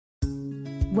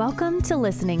Welcome to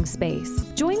Listening Space.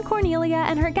 Join Cornelia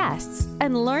and her guests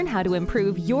and learn how to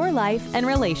improve your life and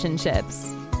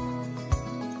relationships.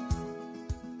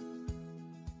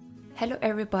 Hello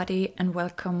everybody and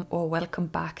welcome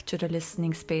back to the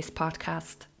Listening Space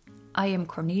podcast. I am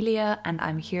Cornelia and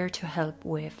I'm here to help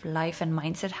with life and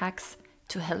mindset hacks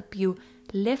to help you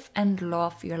live and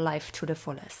love your life to the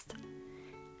fullest.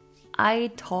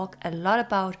 I talk a lot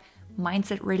about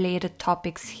mindset related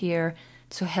topics here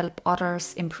to help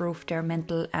others improve their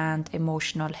mental and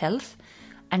emotional health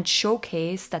and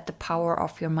showcase that the power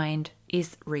of your mind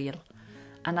is real.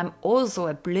 And I'm also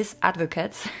a bliss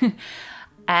advocate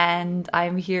and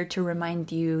I'm here to remind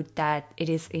you that it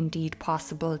is indeed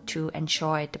possible to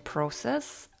enjoy the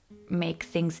process, make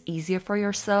things easier for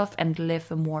yourself and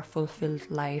live a more fulfilled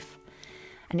life.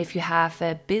 And if you have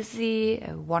a busy,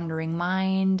 wandering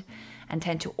mind and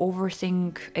tend to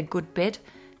overthink a good bit,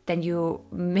 then you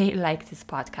may like this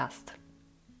podcast.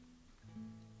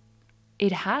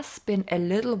 It has been a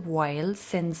little while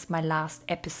since my last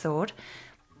episode,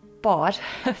 but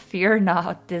fear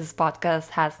not, this podcast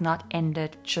has not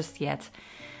ended just yet.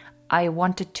 I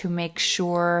wanted to make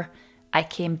sure I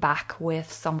came back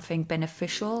with something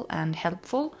beneficial and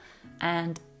helpful,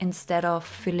 and instead of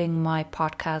filling my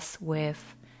podcast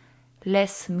with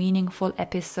less meaningful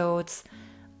episodes,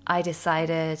 I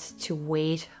decided to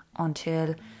wait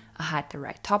until I had the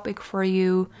right topic for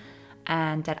you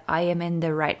and that I am in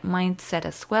the right mindset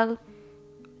as well.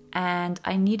 And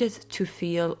I needed to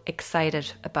feel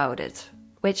excited about it,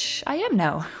 which I am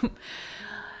now.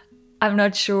 I'm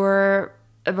not sure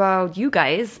about you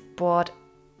guys, but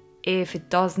if it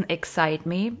doesn't excite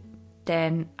me,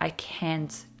 then I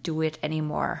can't do it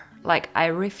anymore. Like, I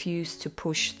refuse to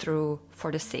push through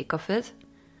for the sake of it.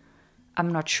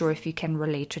 I'm not sure if you can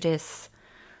relate to this.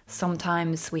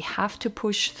 Sometimes we have to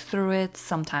push through it,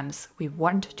 sometimes we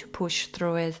want to push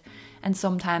through it, and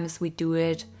sometimes we do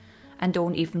it and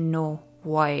don't even know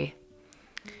why.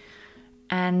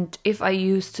 And if I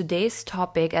use today's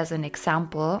topic as an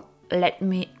example, let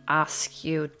me ask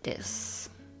you this.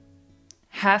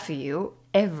 Have you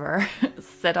ever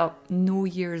set up New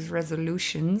Year's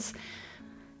resolutions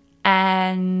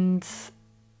and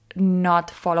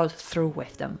not followed through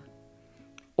with them?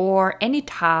 Or any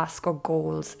task or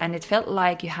goals and it felt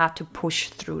like you had to push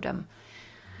through them?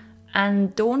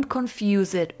 And don't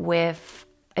confuse it with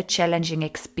a challenging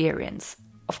experience.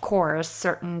 Of course,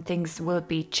 certain things will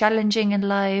be challenging in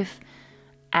life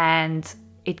and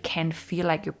it can feel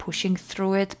like you're pushing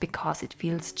through it because it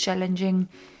feels challenging.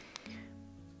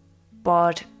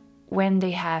 But when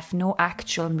they have no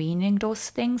actual meaning, those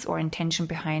things, or intention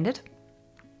behind it,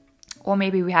 or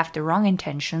maybe we have the wrong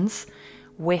intentions,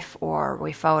 with or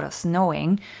without us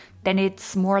knowing, then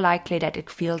it's more likely that it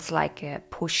feels like a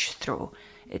push through.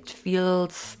 It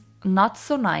feels not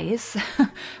so nice.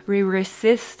 We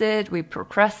resist it, we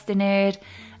procrastinate,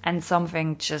 and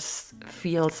something just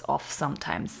feels off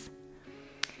sometimes.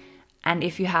 And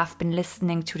if you have been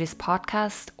listening to this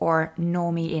podcast or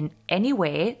know me in any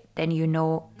way, then you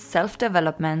know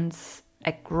self-development,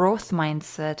 a growth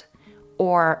mindset,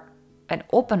 or an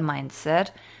open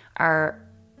mindset are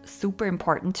super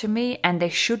important to me, and they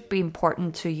should be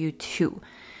important to you too.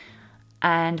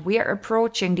 And we are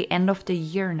approaching the end of the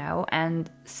year now, and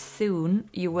soon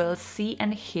you will see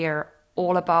and hear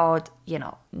all about,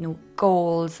 new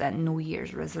goals and New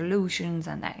Year's resolutions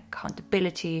and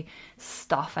accountability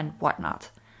stuff and whatnot.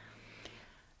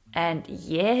 And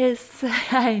yes,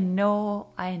 I know,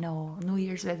 New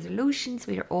Year's resolutions,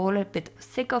 we are all a bit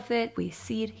sick of it. We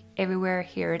see it everywhere,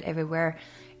 hear it everywhere.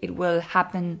 It will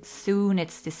happen soon,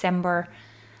 it's December,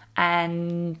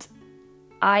 and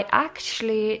I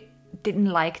actually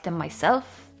didn't like them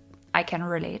myself. I can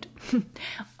relate.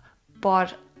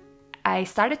 But I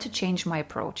started to change my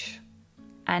approach.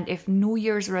 And if New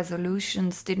Year's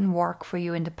resolutions didn't work for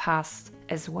you in the past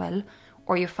as well,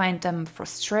 or you find them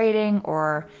frustrating,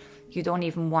 or you don't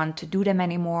even want to do them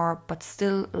anymore, but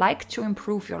still like to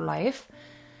improve your life,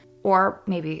 or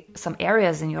maybe some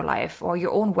areas in your life or your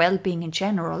own well-being in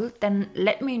general, then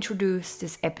let me introduce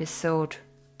this episode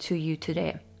to you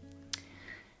today.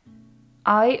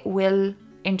 I will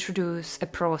introduce a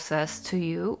process to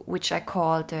you which I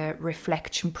call the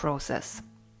reflection process.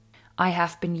 I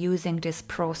have been using this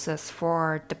process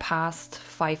for the past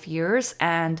 5 years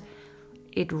and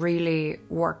it really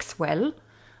works well.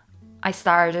 I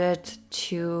started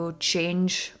to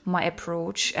change my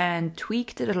approach and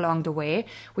tweaked it along the way,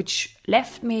 which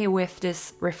left me with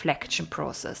this reflection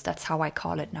process. That's how I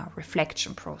call it now,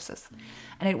 reflection process.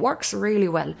 And it works really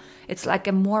well. It's like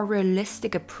a more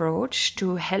realistic approach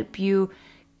to help you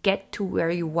get to where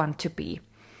you want to be.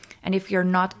 And if you're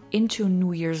not into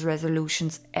New Year's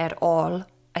resolutions at all,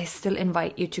 I still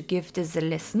invite you to give this a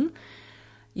listen.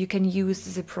 You can use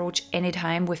this approach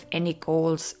anytime with any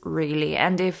goals, really.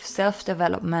 And if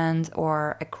self-development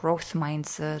or a growth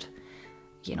mindset,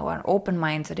 an open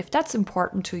mindset, if that's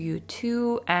important to you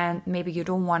too, and maybe you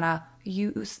don't want to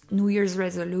use New Year's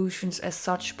resolutions as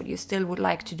such, but you still would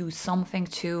like to do something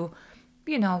to,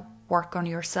 work on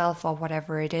yourself or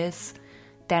whatever it is,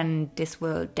 then this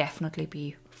will definitely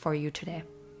be for you today.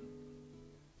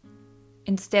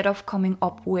 Instead of coming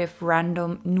up with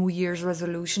random New Year's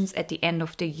resolutions at the end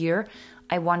of the year,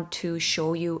 I want to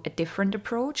show you a different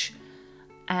approach.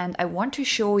 And I want to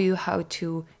show you how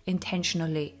to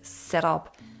intentionally set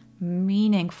up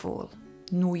meaningful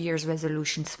New Year's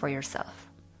resolutions for yourself.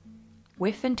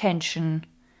 With intention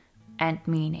and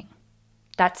meaning.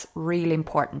 That's really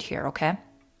important here, okay?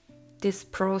 This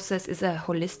process is a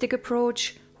holistic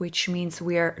approach, which means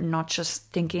we're not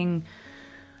just thinking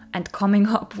and coming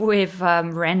up with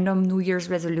random New Year's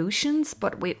resolutions,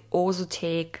 but we also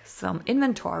take some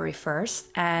inventory first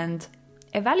and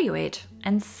evaluate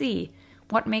and see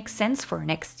what makes sense for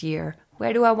next year.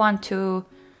 Where do I want to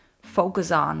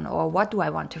focus on, or what do I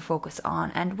want to focus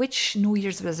on, and which New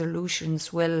Year's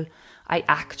resolutions will I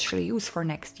actually use for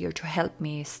next year to help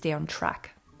me stay on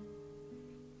track.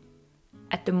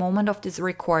 At the moment of this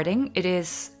recording, it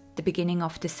is the beginning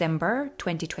of December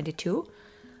 2022.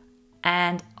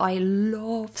 And I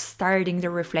love starting the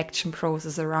reflection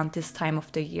process around this time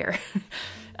of the year.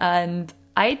 And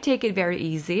I take it very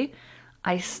easy.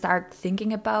 I start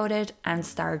thinking about it and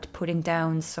start putting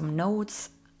down some notes.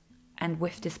 And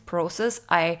with this process,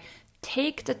 I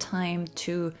take the time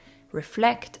to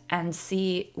reflect and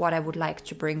see what I would like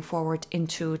to bring forward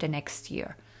into the next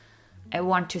year. I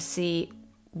want to see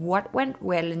what went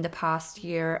well in the past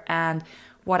year and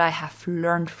what I have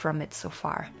learned from it so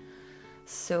far.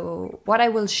 So what I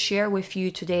will share with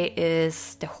you today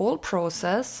is the whole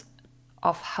process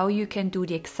of how you can do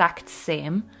the exact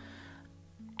same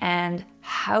and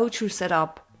how to set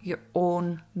up your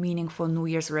own meaningful New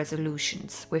Year's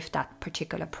resolutions with that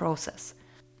particular process.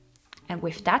 And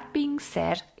with that being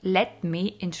said, let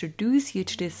me introduce you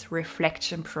to this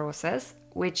reflection process,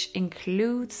 which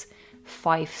includes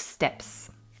 5 steps.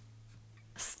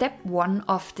 Step 1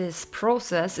 of this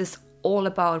process is all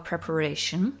about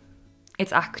preparation.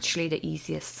 It's actually the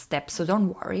easiest step, so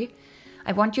don't worry.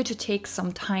 I want you to take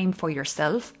some time for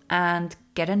yourself and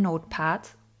get a notepad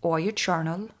or your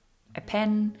journal, a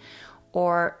pen,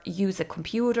 or use a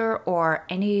computer or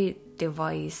any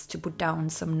device to put down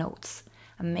some notes.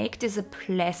 And make this a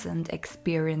pleasant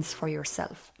experience for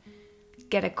yourself.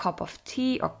 Get a cup of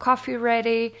tea or coffee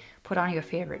ready, put on your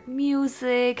favorite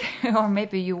music, or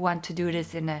maybe you want to do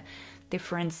this in a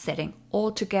different setting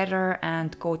altogether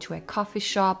and go to a coffee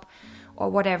shop, or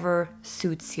whatever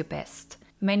suits you best.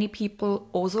 Many people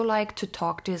also like to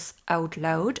talk this out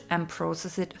loud and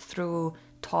process it through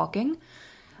talking.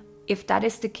 If that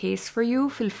is the case for you,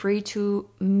 feel free to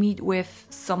meet with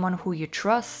someone who you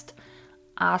trust,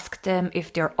 ask them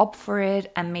if they're up for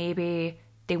it, and maybe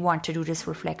they want to do this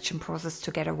reflection process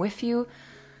together with you.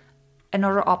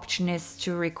 Another option is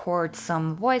to record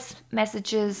some voice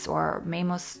messages or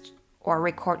memos, or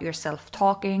record yourself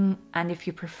talking. And if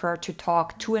you prefer to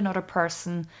talk to another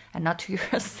person and not to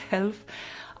yourself,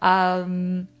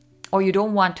 or you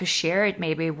don't want to share it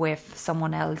maybe with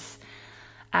someone else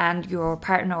and your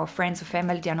partner or friends or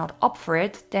family, they're not up for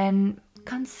it, then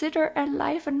consider a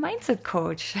life and mindset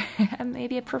coach and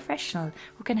maybe a professional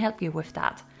who can help you with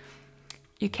that.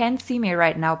 You can't see me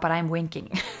right now, but I'm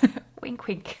winking. Wink,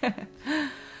 wink.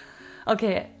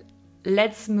 Okay.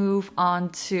 Let's move on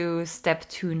to step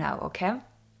 2 now, okay?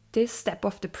 This step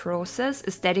of the process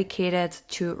is dedicated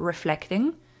to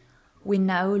reflecting. We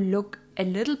now look a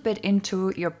little bit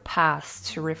into your past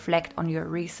to reflect on your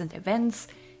recent events,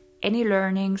 any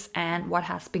learnings, and what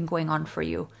has been going on for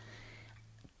you.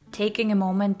 Taking a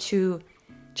moment to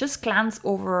just glance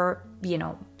over,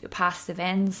 the past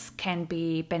events can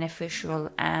be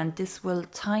beneficial, and this will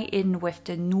tie in with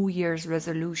the New Year's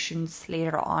resolutions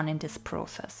later on in this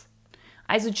process.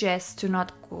 I suggest to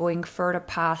not going further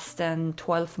past than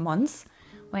 12 months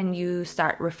when you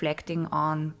start reflecting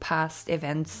on past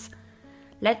events.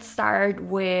 Let's start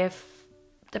with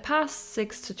the past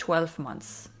 6 to 12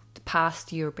 months, the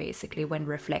past year basically when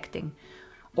reflecting,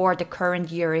 or the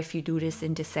current year if you do this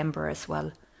in December as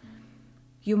well.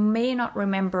 You may not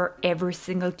remember every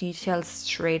single detail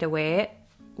straight away,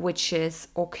 which is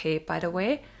okay by the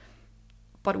way.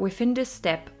 But within this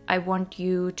step, I want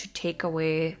you to take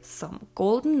away some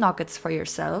golden nuggets for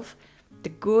yourself, the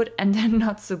good and the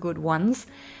not so good ones,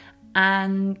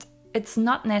 and It's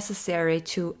not necessary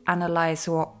to analyze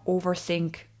or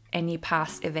overthink any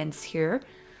past events here.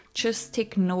 Just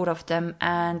take note of them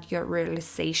and your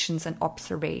realizations and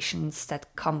observations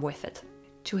that come with it.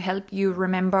 To help you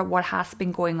remember what has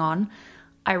been going on,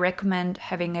 I recommend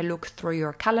having a look through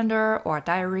your calendar or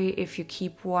diary if you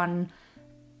keep one.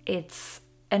 It's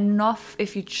enough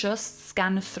if you just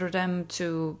scan through them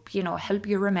to, help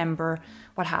you remember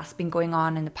what has been going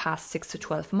on in the past 6 to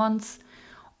 12 months.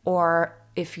 Or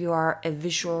if you are a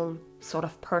visual sort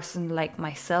of person like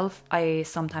myself, I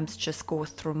sometimes just go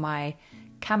through my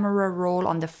camera roll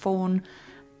on the phone.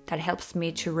 That helps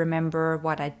me to remember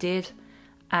what I did,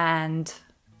 and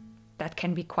that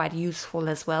can be quite useful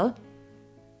as well.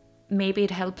 Maybe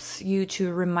it helps you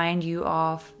to remind you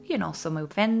of, some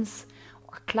events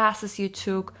or classes you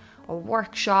took or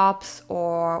workshops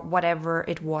or whatever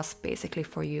it was basically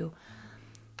for you.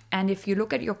 And if you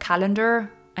look at your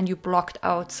calendar and you blocked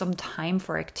out some time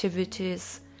for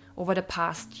activities over the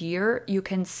past year, you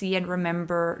can see and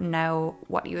remember now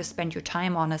what you spent your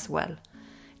time on as well.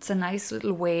 It's a nice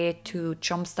little way to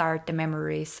jumpstart the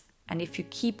memories. And if you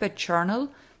keep a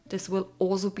journal, this will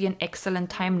also be an excellent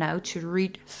time now to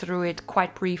read through it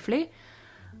quite briefly.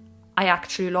 I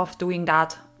actually love doing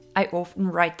that. I often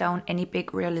write down any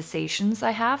big realizations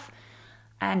I have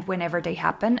and whenever they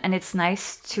happen, and it's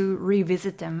nice to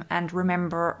revisit them and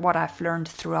remember what I've learned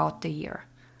throughout the year.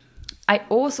 I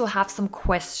also have some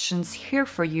questions here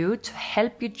for you to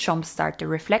help you jumpstart the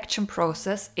reflection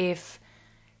process if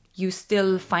you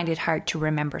still find it hard to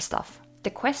remember stuff.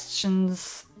 The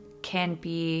questions can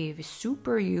be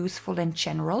super useful in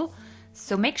general,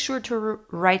 so make sure to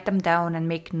write them down and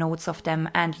make notes of them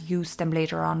and use them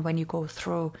later on when you go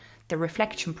through the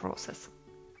reflection process.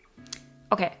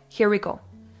 Okay, here we go.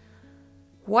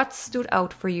 What stood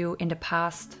out for you in the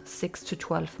past 6 to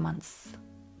 12 months?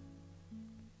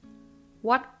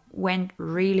 What went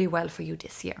really well for you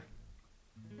this year?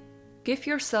 Give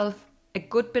yourself a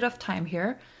good bit of time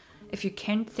here. If you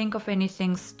can't think of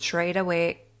anything straight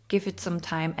away, give it some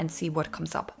time and see what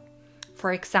comes up.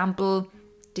 For example,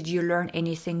 did you learn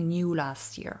anything new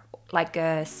last year, like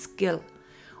a skill?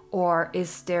 Or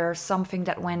is there something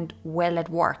that went well at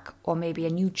work, or maybe a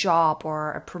new job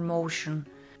or a promotion?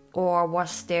 Or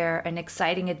was there an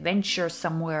exciting adventure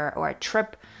somewhere, or a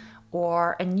trip,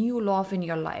 or a new love in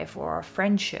your life, or a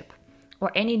friendship,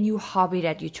 or any new hobby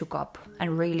that you took up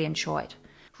and really enjoyed?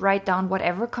 Write down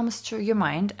whatever comes to your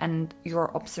mind and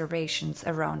your observations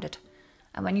around it.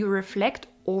 And when you reflect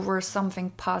over something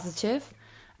positive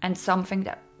and something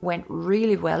that went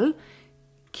really well,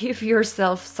 give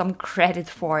yourself some credit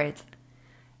for it.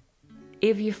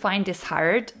 If you find this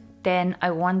hard, then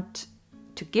I want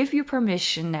to give you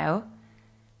permission now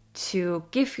to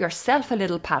give yourself a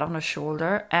little pat on the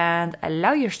shoulder and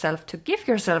allow yourself to give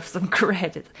yourself some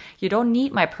credit. You don't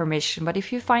need my permission, but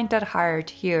if you find that hard,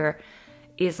 here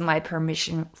is my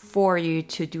permission for you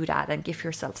to do that and give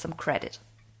yourself some credit.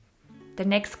 The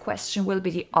next question will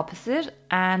be the opposite,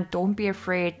 and don't be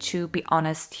afraid to be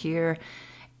honest here.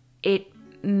 It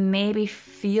maybe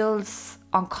feels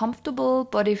uncomfortable,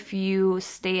 but if you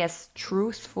stay as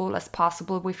truthful as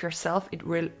possible with yourself, it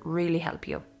will really help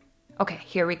you. Okay,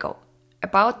 here we go.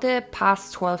 About the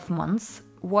past 12 months,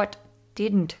 what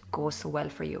didn't go so well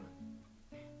for you?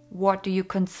 What do you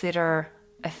consider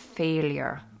a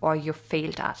failure or you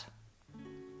failed at?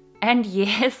 And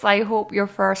yes, I hope your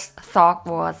first thought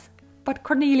was, but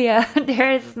Cornelia,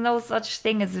 there is no such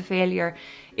thing as a failure.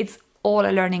 It's all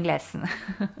a learning lesson.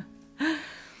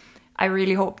 I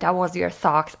really hope that was your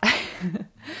thought.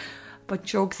 But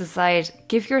jokes aside,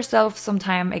 give yourself some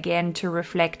time again to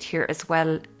reflect here as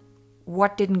well.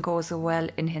 What didn't go so well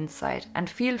in hindsight? And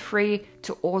feel free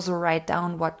to also write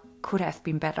down what could have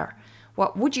been better.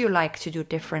 What would you like to do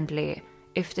differently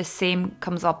if the same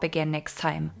comes up again next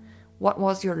time? What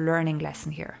was your learning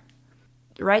lesson here?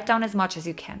 Write down as much as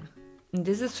you can. And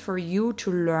this is for you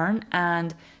to learn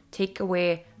and take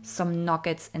away some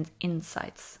nuggets and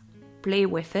insights. Play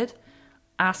with it.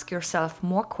 Ask yourself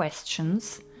more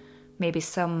questions, maybe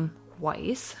some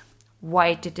whys.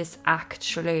 Why did this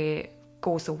actually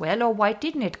go so well, or why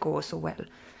didn't it go so well?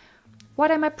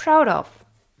 What am I proud of?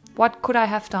 What could I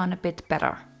have done a bit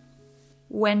better?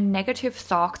 When negative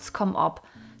thoughts come up,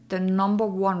 the number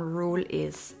one rule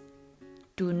is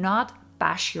do not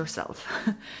bash yourself.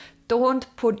 Don't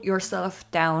put yourself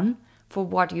down for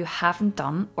what you haven't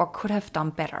done or could have done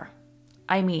better.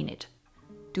 I mean it.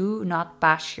 Do not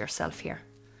bash yourself here.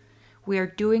 We are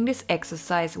doing this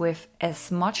exercise with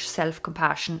as much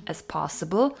self-compassion as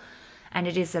possible, and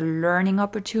it is a learning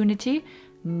opportunity,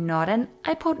 not an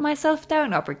I put myself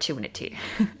down opportunity.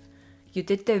 You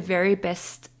did the very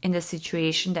best in the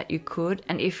situation that you could.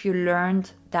 And if you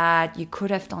learned that you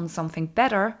could have done something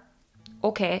better,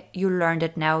 okay, you learned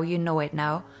it now, you know it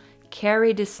now.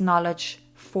 Carry this knowledge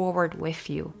forward with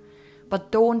you.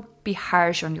 But don't be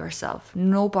harsh on yourself.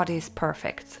 Nobody is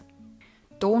perfect.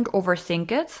 Don't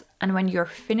overthink it. And when you're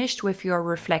finished with your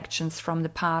reflections from the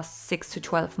past 6 to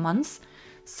 12 months,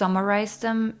 summarize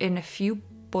them in a few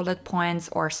bullet points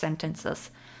or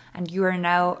sentences. And you are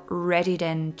now ready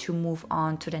then to move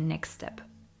on to the next step.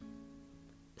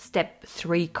 Step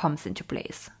 3 comes into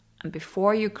place. And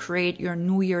before you create your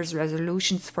New Year's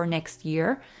resolutions for next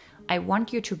year, I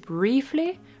want you to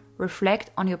briefly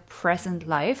reflect on your present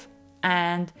life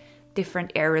and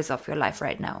different areas of your life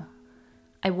right now.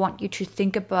 I want you to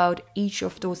think about each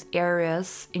of those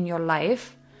areas in your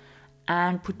life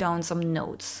and put down some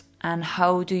notes. And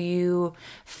how do you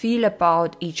feel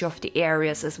about each of the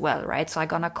areas as well, right? So I'm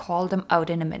gonna call them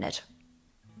out in a minute.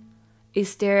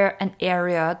 Is there an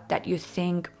area that you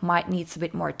think might need a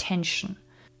bit more attention?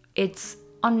 It's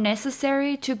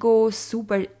unnecessary to go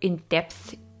super in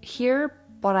depth here,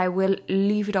 but I will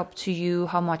leave it up to you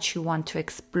how much you want to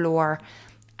explore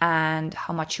and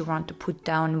how much you want to put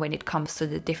down when it comes to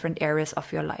the different areas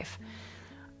of your life.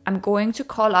 I'm going to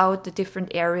call out the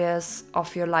different areas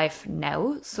of your life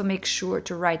now, so make sure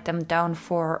to write them down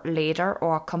for later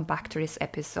or come back to this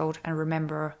episode and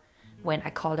remember when I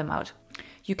call them out.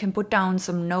 You can put down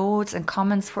some notes and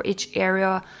comments for each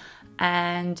area,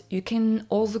 and you can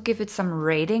also give it some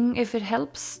rating if it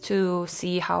helps to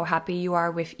see how happy you are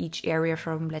with each area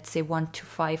from, let's say, 1 to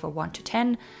 5 or 1 to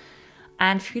 10.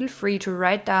 And feel free to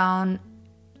write down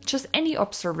just any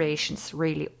observations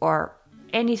really, or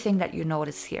anything that you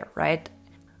notice here, right?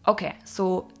 Okay,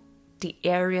 so the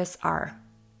areas are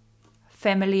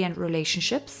family and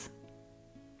relationships,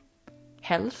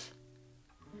 health,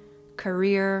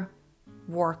 career,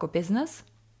 work or business,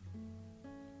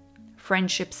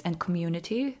 friendships and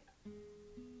community,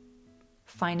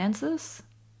 finances,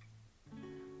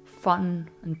 fun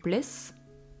and bliss,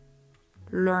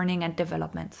 learning and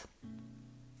development.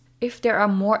 If there are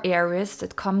more areas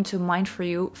that come to mind for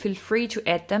you, feel free to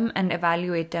add them and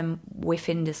evaluate them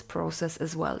within this process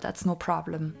as well. That's no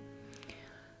problem.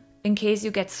 In case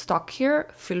you get stuck here,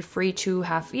 feel free to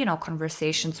have,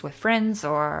 conversations with friends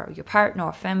or your partner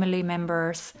or family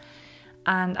members.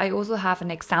 And I also have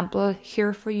an example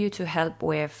here for you to help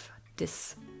with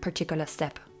this particular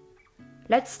step.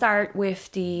 Let's start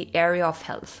with the area of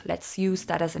health. Let's use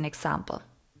that as an example.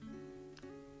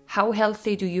 How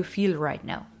healthy do you feel right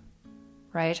now?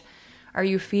 Right? Are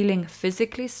you feeling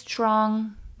physically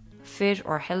strong, fit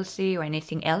or healthy or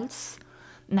anything else?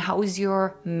 And how is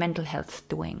your mental health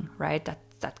doing, right?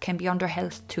 That can be under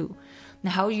health too.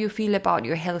 Now, how do you feel about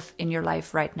your health in your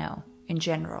life right now in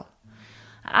general?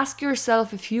 Ask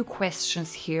yourself a few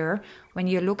questions here when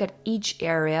you look at each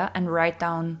area and write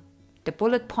down the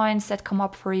bullet points that come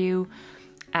up for you,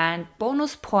 and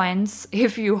bonus points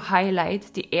if you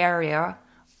highlight the area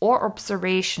or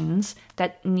observations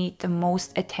that need the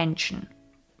most attention.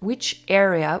 Which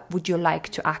area would you like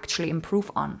to actually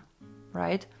improve on,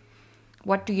 right?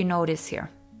 What do you notice here?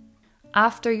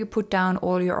 After you put down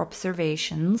all your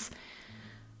observations,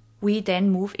 we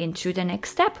then move into the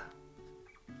next step.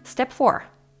 Step 4.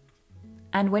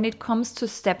 And when it comes to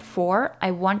step 4,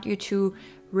 I want you to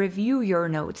review your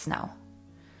notes now.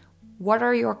 What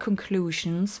are your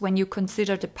conclusions when you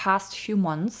consider the past few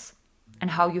months and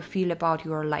how you feel about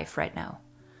your life right now?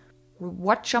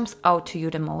 What jumps out to you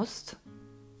the most?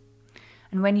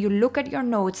 And when you look at your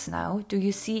notes now, do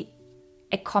you see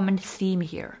a common theme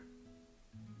here?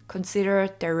 Consider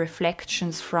the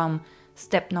reflections from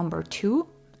step number 2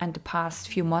 and the past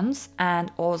few months,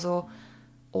 and also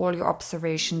all your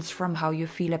observations from how you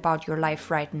feel about your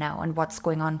life right now and what's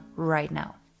going on right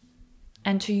now.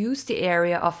 And to use the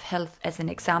area of health as an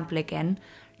example again,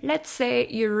 let's say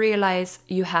you realize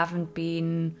you haven't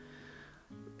been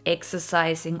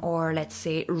exercising or let's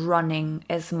say running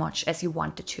as much as you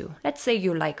wanted to. Let's say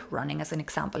you like running as an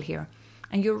example here.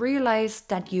 And you realize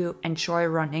that you enjoy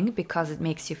running because it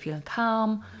makes you feel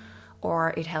calm,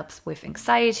 or it helps with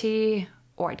anxiety,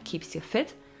 or it keeps you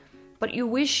fit. But you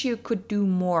wish you could do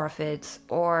more of it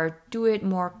or do it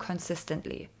more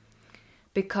consistently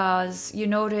because you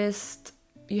noticed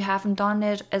you haven't done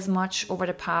it as much over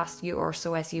the past year or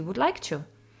so as you would like to.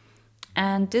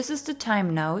 And this is the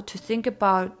time now to think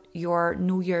about your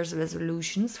New Year's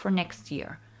resolutions for next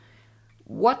year.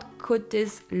 What could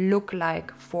this look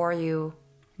like for you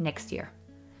next year?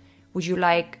 Would you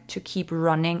like to keep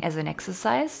running as an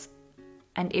exercise?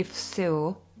 And if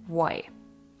so, why?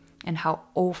 And how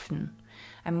often?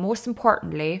 And most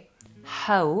importantly,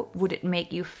 how would it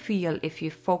make you feel if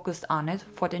you focused on it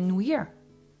for the new year?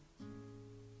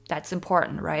 That's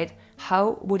important, right?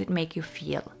 How would it make you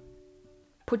feel?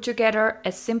 Put together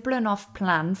a simple enough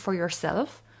plan for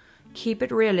yourself. Keep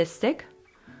it realistic.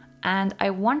 And I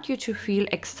want you to feel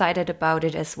excited about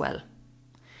it as well.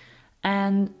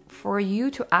 And for you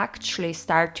to actually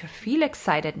start to feel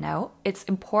excited now, it's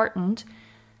important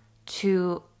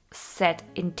to set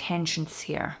intentions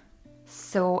here.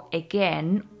 So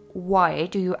again, why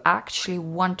do you actually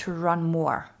want to run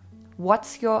more?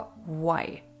 What's your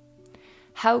why?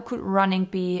 How could running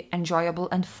be enjoyable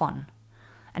and fun?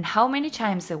 And how many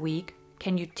times a week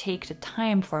can you take the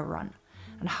time for a run?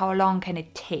 And how long can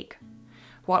it take?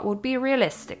 What would be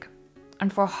realistic?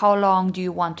 And for how long do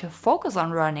you want to focus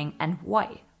on running and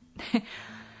why?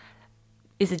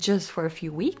 Is it just for a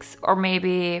few weeks or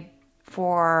maybe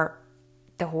for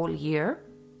the whole year?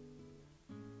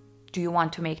 Do you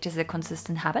want to make this a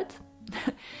consistent habit?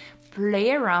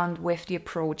 Play around with the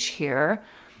approach here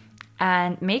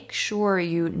and make sure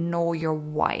you know your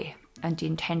why and the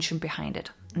intention behind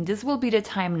it. And this will be the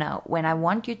time now when I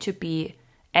want you to be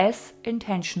as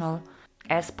intentional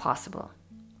as possible.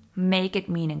 Make it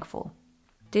meaningful.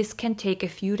 This can take a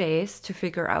few days to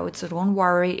figure out, so don't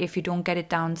worry if you don't get it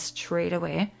down straight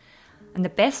away. And the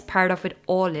best part of it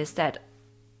all is that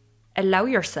allow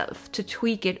yourself to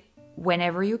tweak it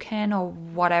whenever you can or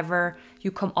whatever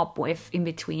you come up with in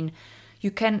between.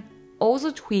 You can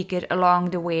also tweak it along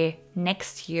the way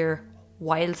next year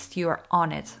whilst you're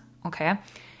on it, okay?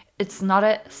 It's not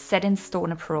a set in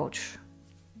stone approach.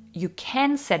 You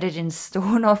can set it in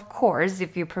stone, of course,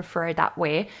 if you prefer it that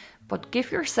way, but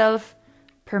give yourself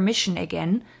permission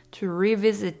again to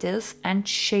revisit this and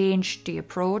change the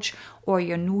approach or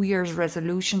your New Year's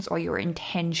resolutions or your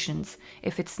intentions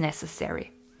if it's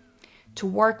necessary. To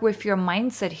work with your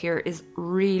mindset here is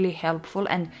really helpful,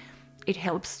 and it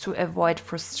helps to avoid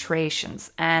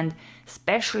frustrations, and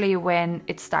especially when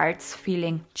it starts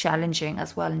feeling challenging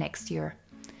as well next year.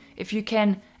 If you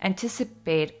can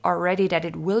anticipate already that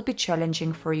it will be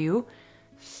challenging for you,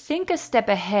 think a step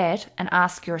ahead and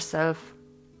ask yourself,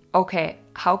 okay,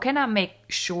 how can I make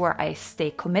sure I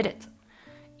stay committed,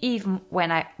 even when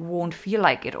I won't feel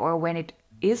like it or when it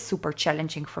is super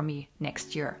challenging for me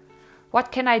next year?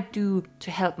 What can I do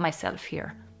to help myself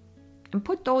here? And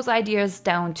put those ideas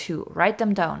down too. Write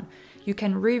them down. You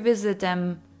can revisit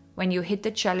them when you hit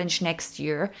the challenge next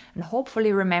year and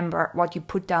hopefully remember what you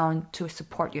put down to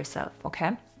support yourself,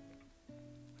 okay?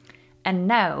 And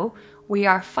now we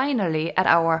are finally at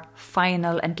our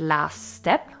final and last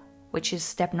step, which is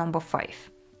step number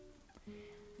 5.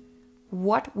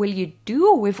 What will you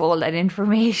do with all that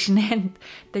information and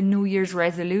the New Year's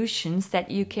resolutions that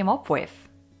you came up with?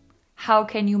 How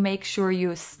can you make sure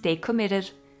you stay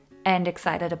committed and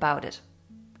excited about it?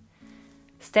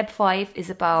 Step 5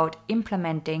 is about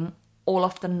implementing all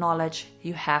of the knowledge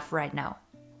you have right now.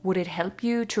 Would it help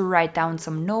you to write down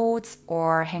some notes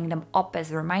or hang them up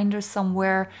as reminders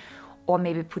somewhere, or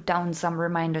maybe put down some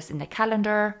reminders in the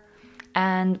calendar?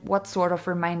 And what sort of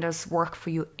reminders work for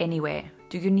you anyway?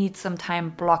 Do you need some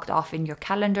time blocked off in your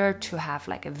calendar to have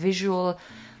like a visual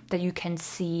that you can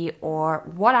see, or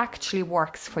what actually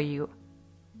works for you?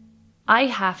 I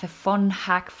have a fun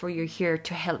hack for you here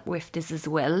to help with this as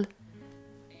well.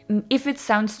 If it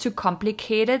sounds too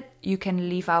complicated, you can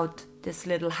leave out this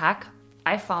little hack.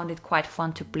 I found it quite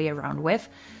fun to play around with.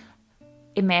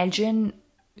 Imagine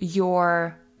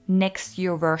your next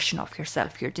year version of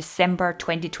yourself, your December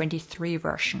 2023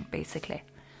 version, basically.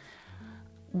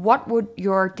 What would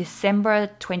your December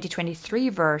 2023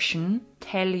 version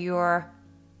tell your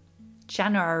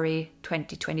January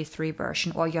 2023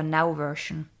 version or your now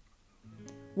version?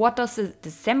 What does the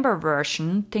December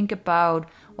version think about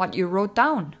what you wrote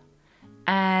down?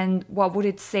 And what would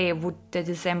it say? Would the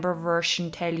December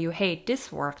version tell you, hey,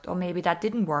 this worked, or maybe that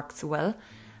didn't work so well?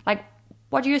 Like,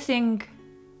 what do you think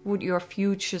would your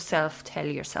future self tell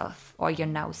yourself, or your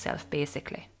now self,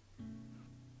 basically?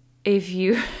 If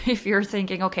you're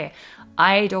thinking, okay,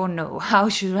 I don't know, how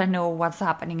should I know what's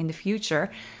happening in the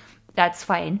future? That's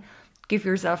fine. Give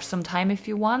yourself some time if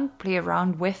you want, play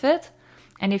around with it.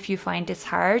 And if you find this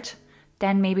hard,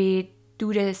 then maybe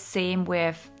do the same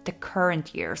with the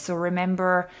current year. So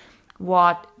remember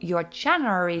what your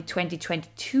January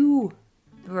 2022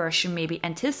 version maybe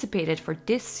anticipated for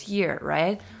this year,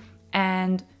 right?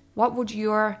 And what would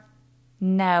your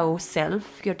now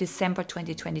self, your December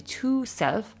 2022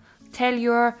 self, tell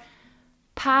your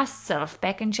past self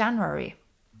back in January?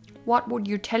 What would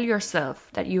you tell yourself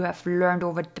that you have learned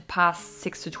over the past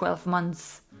 6 to 12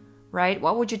 months, right?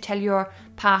 What would you tell your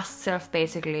past self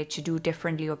basically to do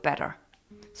differently or better?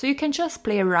 So you can just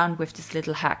play around with this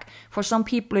little hack. For some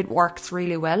people it works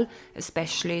really well,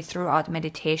 especially throughout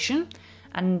meditation.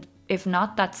 And if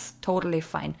not, that's totally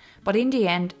fine. But in the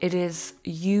end, it is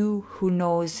you who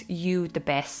knows you the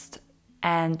best.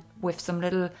 And with some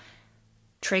little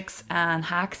tricks and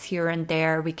hacks here and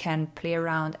there, we can play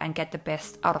around and get the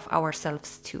best out of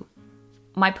ourselves too.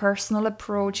 My personal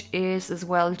approach is as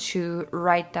well to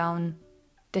write down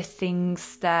the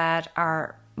things that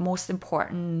are most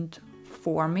important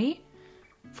for me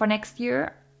for next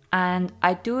year, and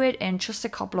I do it in just a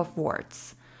couple of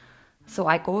words. So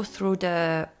I go through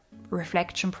the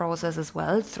reflection process as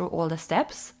well, through all the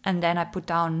steps, and then I put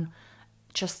down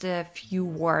just a few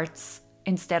words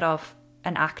instead of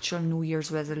an actual New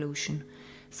Year's resolution.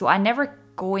 So I never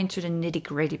go into the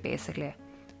nitty-gritty basically.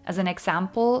 As an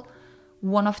example,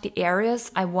 one of the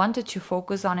areas I wanted to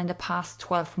focus on in the past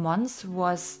 12 months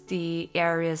was the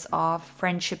areas of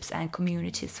friendships and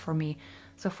communities for me.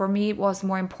 So for me, it was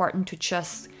more important to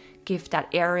just give that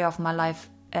area of my life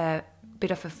a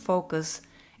bit of a focus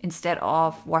instead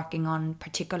of working on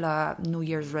particular New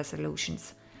Year's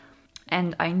resolutions.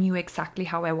 And I knew exactly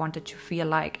how I wanted to feel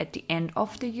like at the end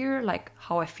of the year, like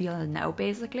how I feel now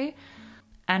basically.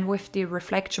 And with the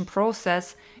reflection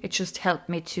process, it just helped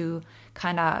me to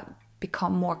kind of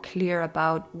become more clear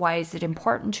about why is it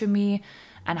important to me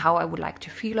and how I would like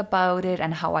to feel about it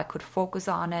and how I could focus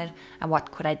on it and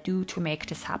what could I do to make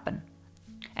this happen.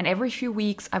 And every few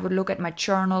weeks I would look at my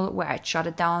journal where I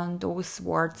jotted down those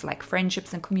words like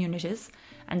friendships and communities,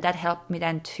 and that helped me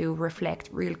then to reflect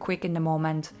real quick in the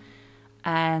moment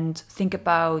and think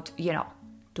about,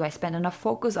 do I spend enough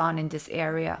focus on in this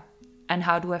area? And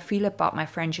how do I feel about my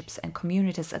friendships and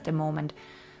communities at the moment?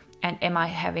 And am I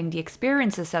having the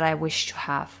experiences that I wish to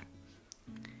have?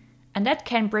 And that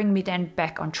can bring me then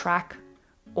back on track.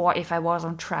 Or if I was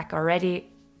on track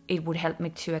already, it would help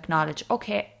me to acknowledge,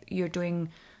 okay, you're doing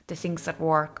the things that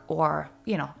work, or,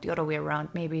 the other way around.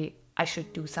 Maybe I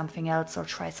should do something else or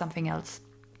try something else.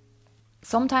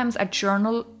 Sometimes I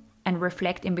journal and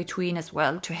reflect in between as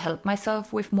well to help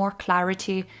myself with more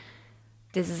clarity.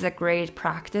 This is a great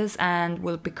practice and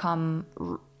will become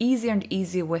easier and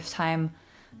easier with time,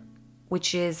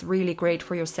 which is really great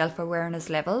for your self-awareness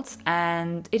levels,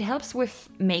 and it helps with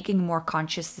making more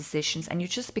conscious decisions, and you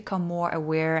just become more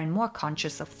aware and more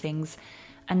conscious of things.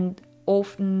 And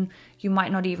often you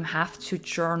might not even have to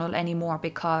journal anymore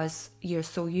because you're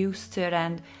so used to it,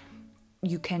 and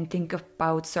you can think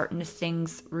about certain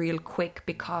things real quick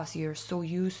because you're so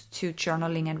used to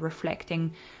journaling and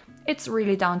reflecting. It's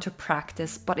really down to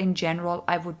practice, but in general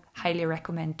I would highly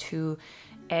recommend to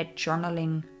add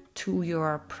journaling to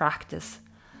your practice.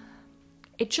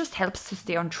 It just helps to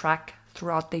stay on track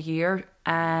throughout the year,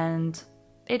 and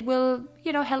it will,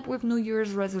 help with New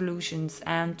Year's resolutions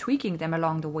and tweaking them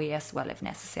along the way as well if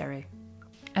necessary.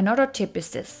 Another tip is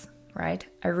this, right?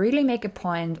 I really make a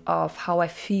point of how I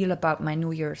feel about my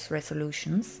New Year's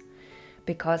resolutions,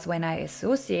 because when I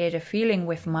associate a feeling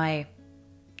with my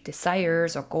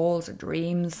desires or goals or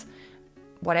dreams,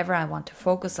 whatever I want to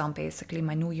focus on, basically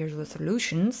my New Year's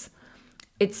resolutions,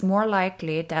 it's more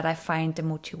likely that I find the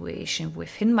motivation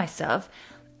within myself,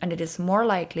 and it is more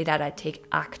likely that I take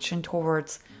action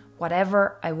towards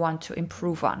whatever I want to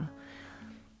improve on.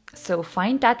 So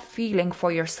find that feeling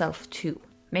for yourself too.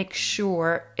 Make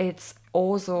sure it's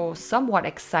also somewhat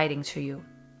exciting to you.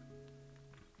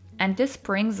 And this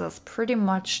brings us pretty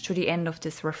much to the end of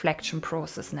this reflection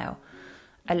process now.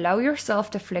 Allow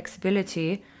yourself the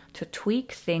flexibility to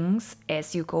tweak things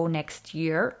as you go next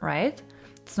year, right?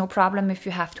 It's no problem if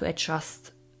you have to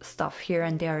adjust stuff here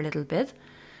and there a little bit.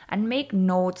 And make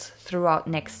notes throughout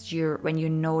next year when you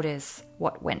notice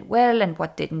what went well and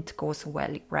what didn't go so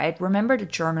well, right? Remember the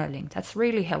journaling, that's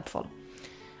really helpful.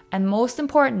 And most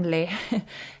importantly,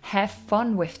 have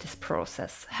fun with this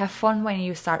process. Have fun when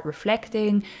you start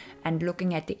reflecting and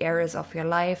looking at the areas of your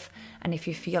life. And if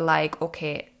you feel like,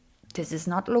 okay, this is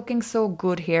not looking so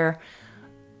good here,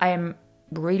 I'm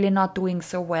really not doing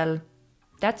so well,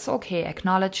 that's okay.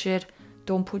 Acknowledge it.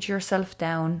 Don't put yourself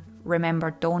down.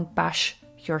 Remember, don't bash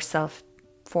yourself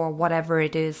for whatever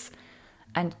it is,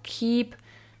 and keep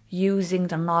using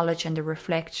the knowledge and the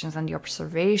reflections and the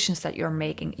observations that you're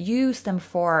making. Use them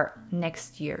for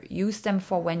next year. Use them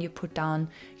for when you put down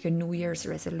your New Year's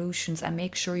resolutions, and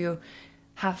make sure you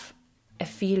have a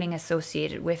feeling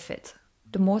associated with it.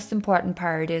 The most important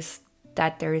part is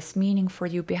that there is meaning for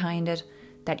you behind it,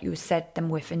 that you set them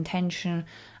with intention,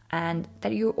 and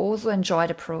that you also enjoy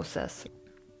the process.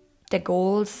 The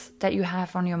goals that you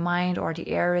have on your mind, or the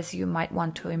areas you might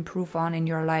want to improve on in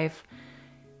your life,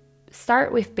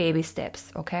 start with baby steps,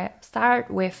 okay?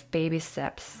 Start with baby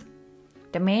steps.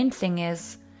 The main thing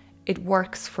is it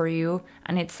works for you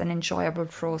and it's an enjoyable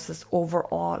process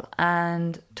overall.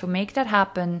 And to make that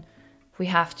happen, we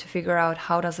have to figure out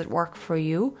how does it work for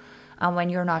you. And when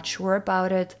you're not sure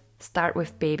about it, start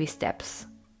with baby steps.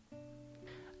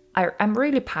 I'm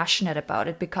really passionate about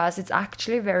it because it's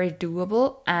actually very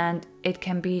doable and it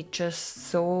can be just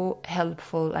so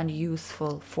helpful and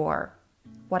useful for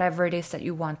whatever it is that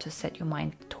you want to set your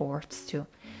mind towards to.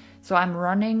 So I'm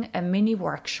running a mini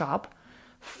workshop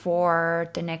for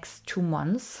the next 2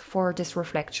 months for this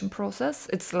reflection process.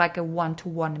 It's like a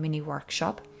 1-to-1 mini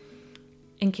workshop.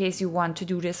 In case you want to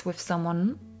do this with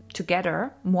someone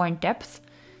together, more in depth,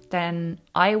 then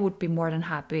I would be more than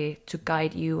happy to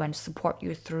guide you and support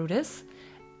you through this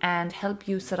and help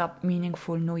you set up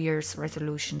meaningful New Year's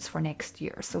resolutions for next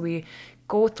year. So we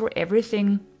go through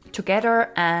everything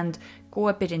together and go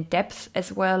a bit in depth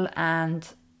as well. And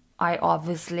I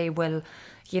obviously will,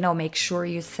 make sure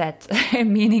you set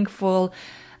meaningful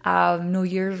New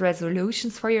Year's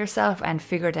resolutions for yourself and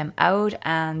figure them out.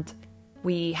 And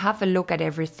we have a look at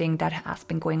everything that has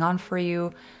been going on for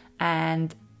you.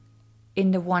 And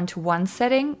in the 1-to-1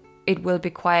 setting, it will be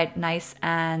quite nice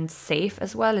and safe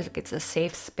as well. It's a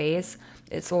safe space.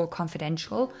 It's all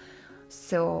confidential.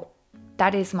 So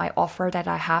that is my offer that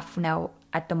I have now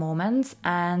at the moment.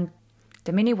 And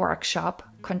the mini workshop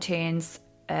contains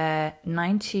a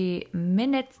 90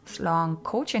 minutes long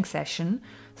coaching session.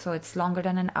 So it's longer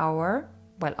than an hour.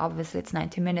 Well, obviously it's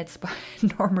 90 minutes, but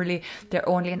normally they're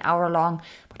only an hour long.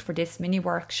 But for this mini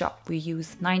workshop, we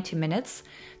use 90 minutes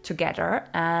together.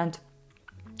 And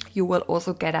you will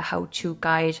also get a how-to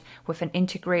guide with an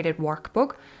integrated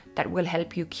workbook that will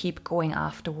help you keep going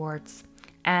afterwards.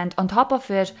 And on top of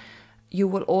it, you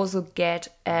will also get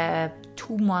a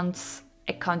 2 months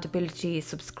accountability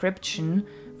subscription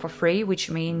for free,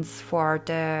 which means for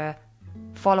the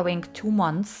following 2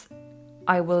 months,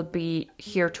 I will be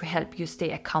here to help you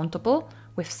stay accountable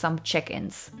with some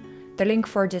check-ins. The link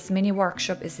for this mini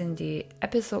workshop is in the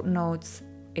episode notes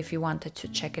if you wanted to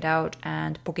check it out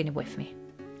and book in with me.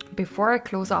 Before I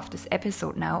close off this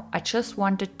episode now, I just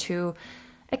wanted to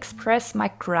express my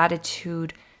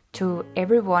gratitude to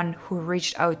everyone who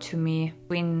reached out to me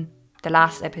in the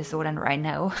last episode and right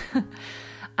now.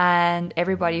 And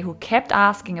everybody who kept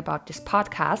asking about this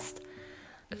podcast.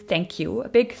 Thank you. A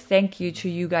big thank you to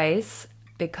you guys,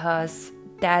 because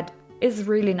that is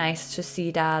really nice to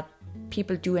see that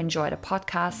people do enjoy the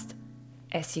podcast.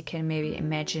 As you can maybe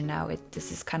imagine now,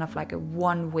 this is kind of like a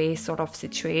one-way sort of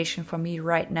situation for me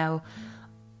right now.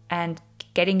 And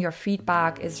getting your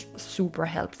feedback is super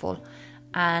helpful.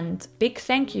 And big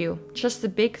thank you, just a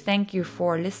big thank you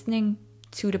for listening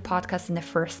to the podcast in the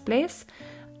first place.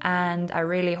 And I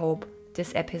really hope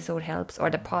this episode helps, or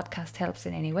the podcast helps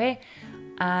in any way.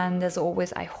 And as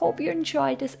always, I hope you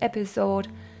enjoyed this episode.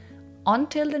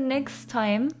 Until the next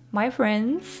time, my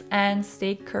friends, and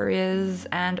stay curious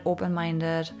and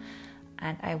open-minded.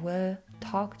 And I will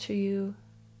talk to you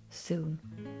soon.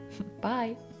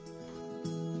 Bye.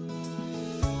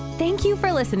 Thank you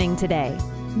for listening today.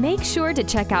 Make sure to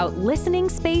check out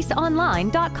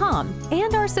listeningspaceonline.com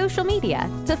and our social media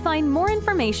to find more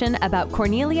information about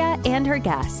Cornelia and her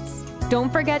guests.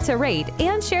 Don't forget to rate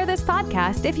and share this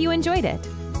podcast if you enjoyed it.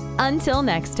 Until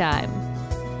next time.